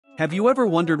Have you ever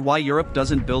wondered why Europe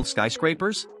doesn't build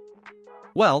skyscrapers?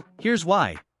 Well, here's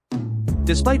why.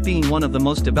 Despite being one of the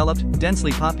most developed,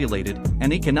 densely populated,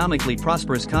 and economically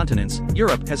prosperous continents,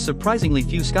 Europe has surprisingly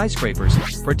few skyscrapers,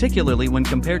 particularly when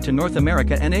compared to North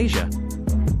America and Asia.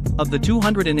 Of the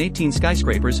 218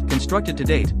 skyscrapers constructed to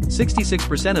date,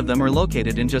 66% of them are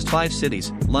located in just 5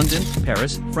 cities: London,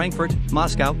 Paris, Frankfurt,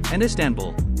 Moscow, and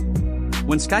Istanbul.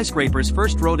 When skyscrapers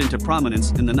first rose into prominence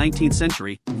in the 19th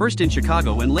century, first in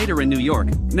Chicago and later in New York,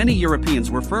 many Europeans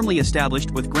were firmly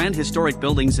established with grand historic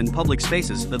buildings and public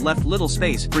spaces that left little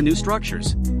space for new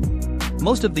structures.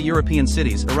 Most of the European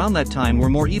cities around that time were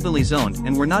more evenly zoned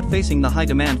and were not facing the high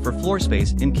demand for floor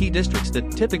space in key districts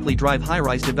that typically drive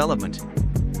high-rise development.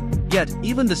 Yet,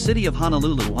 even the city of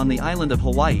Honolulu on the island of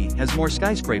Hawaii has more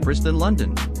skyscrapers than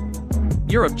London.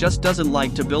 Europe just doesn't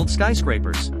like to build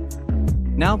skyscrapers.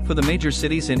 Now, for the major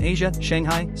cities in Asia: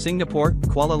 Shanghai, Singapore,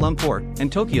 Kuala Lumpur,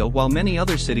 and Tokyo, while many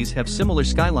other cities have similar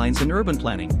skylines and urban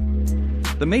planning.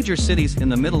 The major cities in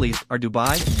the Middle East are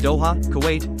Dubai, Doha,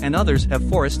 Kuwait, and others have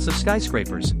forests of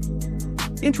skyscrapers.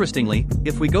 Interestingly,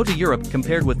 if we go to Europe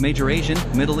compared with major Asian,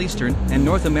 Middle Eastern, and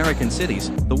North American cities,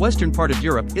 the western part of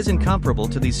Europe isn't comparable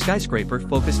to these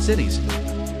skyscraper-focused cities.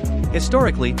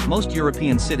 Historically, most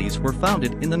European cities were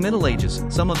founded in the Middle Ages,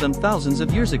 some of them thousands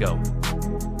of years ago.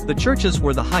 The churches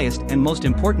were the highest and most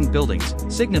important buildings,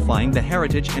 signifying the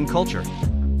heritage and culture.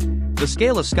 The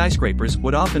scale of skyscrapers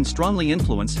would often strongly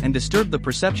influence and disturb the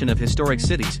perception of historic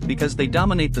cities because they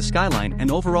dominate the skyline and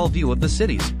overall view of the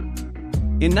cities.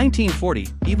 In 1940,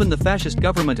 even the fascist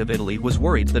government of Italy was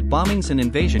worried that bombings and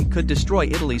invasion could destroy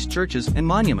Italy's churches and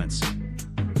monuments.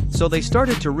 So they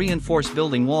started to reinforce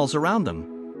building walls around them.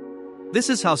 This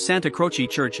is how Santa Croce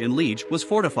Church in Liege was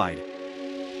fortified.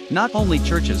 Not only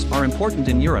churches are important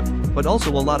in Europe, but also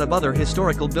a lot of other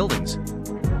historical buildings.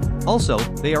 Also,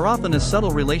 they are often a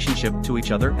subtle relationship to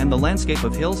each other and the landscape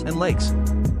of hills and lakes.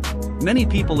 Many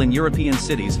people in European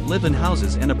cities live in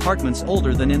houses and apartments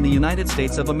older than in the United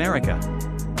States of America.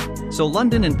 So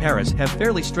London and Paris have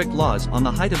fairly strict laws on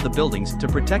the height of the buildings to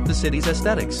protect the city's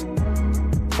aesthetics.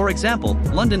 For example,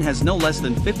 London has no less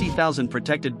than 50,000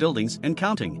 protected buildings and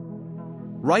counting.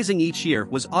 Rising each year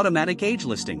was automatic age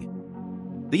listing.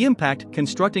 The impact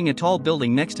constructing a tall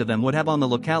building next to them would have on the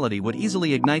locality would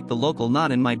easily ignite the local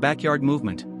 "not in my backyard"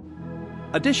 movement.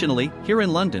 Additionally, here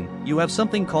in London, you have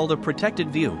something called a protected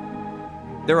view.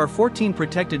 There are 14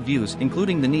 protected views,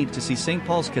 including the need to see St.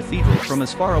 Paul's Cathedral from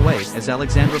as far away as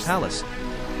Alexandra Palace.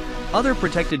 Other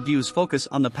protected views focus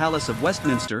on the Palace of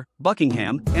Westminster,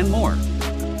 Buckingham, and more.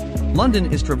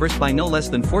 London is traversed by no less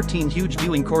than 14 huge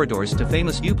viewing corridors to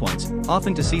famous viewpoints,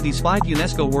 often to see these 5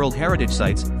 UNESCO World Heritage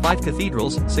Sites, 5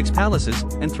 cathedrals, 6 palaces,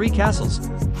 and 3 castles.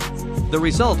 The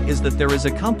result is that there is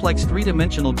a complex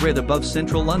 3-dimensional grid above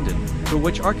central London, through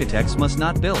which architects must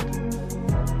not build.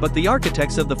 But the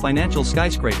architects of the financial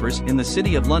skyscrapers in the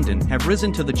City of London have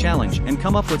risen to the challenge and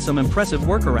come up with some impressive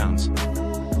workarounds.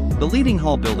 The leading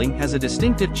hall building has a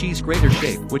distinctive cheese grater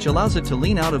shape which allows it to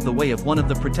lean out of the way of one of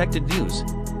the protected views.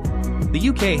 The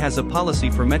UK has a policy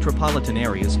for metropolitan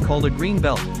areas called a green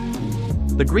belt.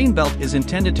 The green belt is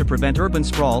intended to prevent urban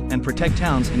sprawl and protect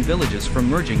towns and villages from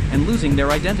merging and losing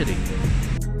their identity.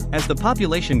 As the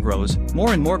population grows,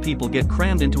 more and more people get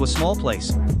crammed into a small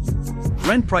place.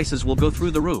 Rent prices will go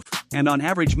through the roof, and on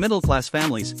average middle-class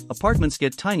families, apartments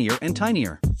get tinier and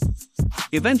tinier.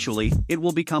 Eventually, it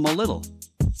will become a little.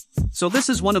 So this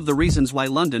is one of the reasons why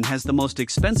London has the most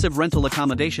expensive rental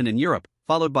accommodation in Europe,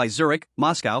 followed by Zurich,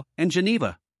 Moscow, and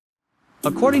Geneva.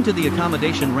 According to the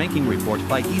accommodation ranking report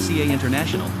by ECA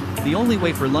International, the only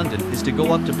way for London is to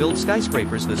go up to build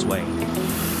skyscrapers this way.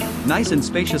 Nice and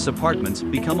spacious apartments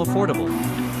become affordable.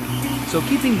 So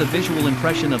keeping the visual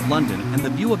impression of London and the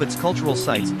view of its cultural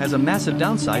sites has a massive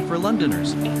downside for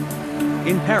Londoners.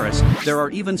 In Paris, there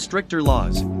are even stricter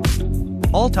laws.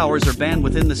 All towers are banned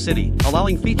within the city,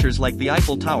 allowing features like the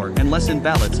Eiffel Tower and Les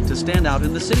Invalides to stand out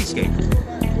in the cityscape.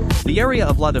 The area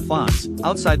of La Défense,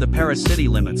 outside the Paris city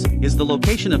limits, is the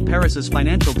location of Paris's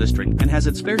financial district and has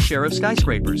its fair share of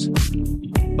skyscrapers.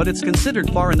 But it's considered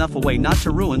far enough away not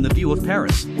to ruin the view of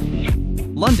Paris.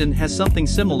 London has something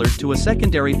similar to a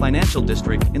secondary financial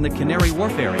district in the Canary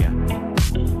Wharf area.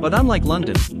 But unlike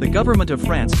London, the government of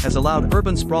France has allowed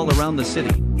urban sprawl around the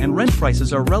city, and rent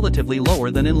prices are relatively lower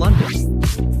than in London.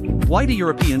 Why do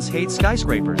Europeans hate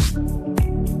skyscrapers?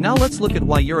 Now let's look at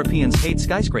why Europeans hate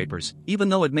skyscrapers, even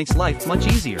though it makes life much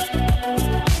easier.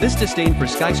 This disdain for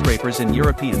skyscrapers in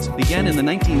Europeans began in the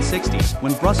 1960s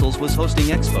when Brussels was hosting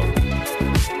Expo.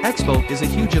 Expo is a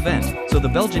huge event, so the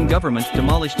Belgian government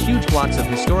demolished huge blocks of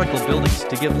historical buildings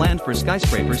to give land for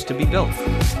skyscrapers to be built.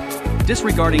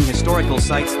 disregarding historical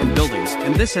sites and buildings,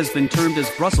 and this has been termed as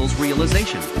Brussels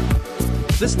realization.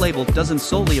 This label doesn't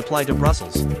solely apply to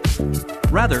Brussels.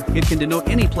 Rather, it can denote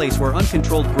any place where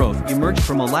uncontrolled growth emerged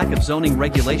from a lack of zoning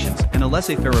regulations and a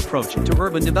laissez-faire approach to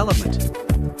urban development.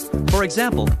 For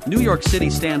example, New York City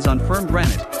stands on firm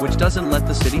granite, which doesn't let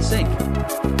the city sink.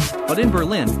 But in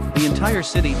Berlin, the entire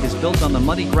city is built on the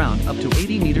muddy ground up to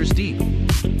 80 meters deep.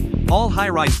 All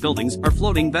high-rise buildings are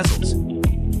floating vessels.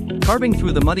 Carving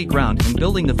through the muddy ground and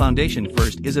building the foundation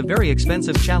first is a very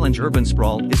expensive challenge. Urban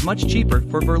sprawl is much cheaper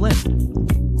for Berlin.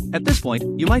 At this point,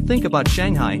 you might think about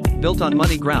Shanghai, built on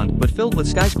muddy ground but filled with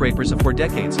skyscrapers. For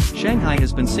decades, Shanghai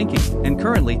has been sinking, and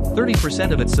currently,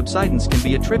 30% of its subsidence can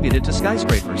be attributed to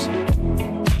skyscrapers.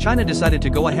 China decided to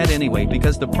go ahead anyway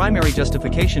because the primary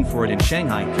justification for it in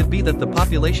Shanghai could be that the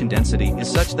population density is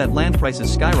such that land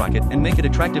prices skyrocket and make it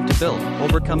attractive to build,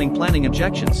 overcoming planning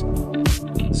objections.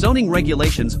 Zoning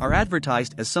regulations are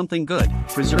advertised as something good,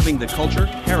 preserving the culture,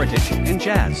 heritage, and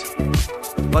jazz.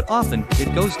 But often,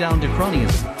 it goes down to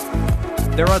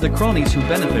cronyism. There are the cronies who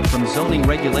benefit from zoning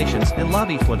regulations and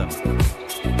lobby for them.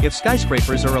 If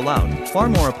skyscrapers are allowed, far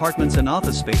more apartments and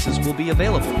office spaces will be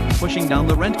available, pushing down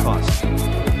the rent costs.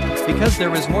 Because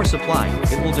there is more supply,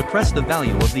 it will depress the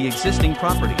value of the existing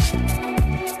properties.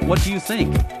 What do you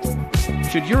think?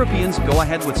 Should Europeans go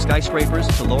ahead with skyscrapers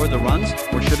to lower the runs,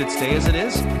 or should it stay as it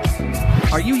is?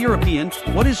 Are you European?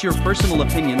 What is your personal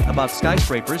opinion about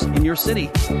skyscrapers in your city?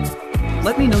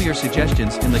 Let me know your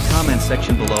suggestions in the comments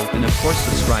section below, and of course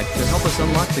subscribe to help us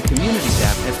unlock the community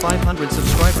tab at 500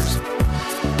 subscribers.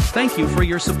 Thank you for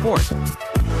your support.